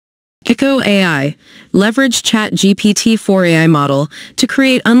Ecco AI. Leverage ChatGPT4 AI model to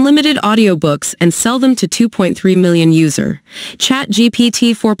create unlimited audiobooks and sell them to 2.3 million users.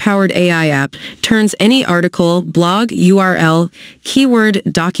 ChatGPT4-Powered AI app turns any article, blog, URL, keyword,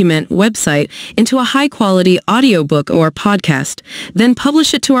 document, website into a high-quality audiobook or podcast, then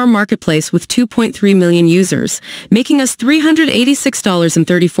publish it to our marketplace with 2.3 million users, making us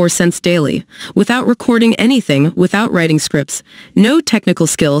 $386.34 daily, without recording anything, without writing scripts. No technical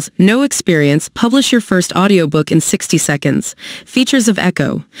skills, no experience. Publish your first audiobook in 60 seconds. Features of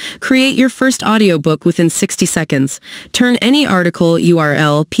Ecco. Create your first audiobook within 60 seconds. Turn any article,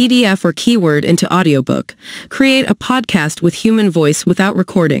 URL, PDF, or keyword into audiobook. Create a podcast with human voice without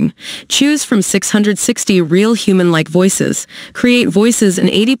recording. Choose from 660 real human-like voices. Create voices in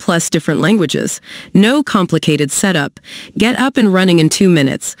 80+ different languages. No complicated setup. Get up and running in 2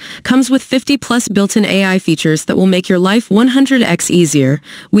 minutes. Comes with 50+ built-in AI features that will make your life 100x easier.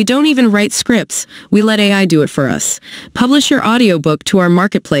 We don't even write scripts. We let AI do it for us. Publish your audiobook to our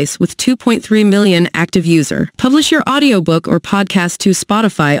marketplace with 2.3 million active users. Publish your audiobook or podcast to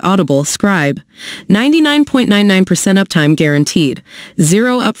Spotify, Audible, Scribe. 99.99% uptime guaranteed.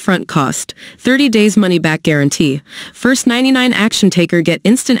 0 upfront cost. 30 days money-back guarantee. First 99 action taker get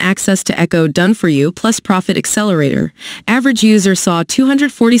instant access to Ecco done for you plus profit accelerator. Average user saw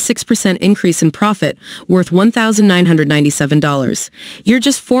 246% increase in profit, worth $1,997. You're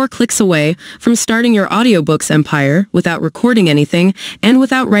just 4 clicks away from starting your audiobooks empire without recording anything and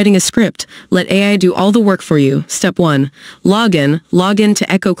without writing a script. Let AI do all the work for you. Step 1. Log in to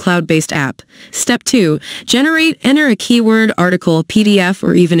Ecco cloud-based app. Step 2. Enter a keyword, article, PDF,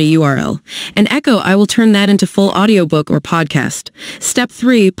 or even a URL. And Ecco, I will turn that into full audiobook or podcast. Step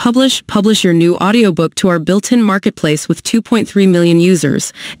 3. Publish your new audiobook to our built-in marketplace with 2.3 million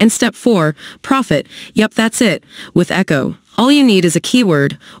users. And step 4. Profit. Yep, that's it. With Ecco. All you need is a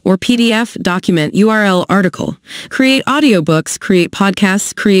keyword, or PDF, document, URL, article. Create audiobooks, create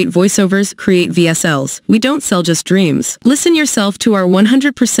podcasts, create voiceovers, create VSLs. We don't sell just dreams. Listen yourself to our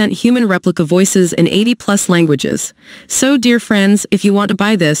 100% human replica voices in 80+ languages. So, dear friends, if you want to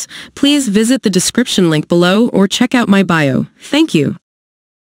buy this, please visit the description link below or check out my bio. Thank you.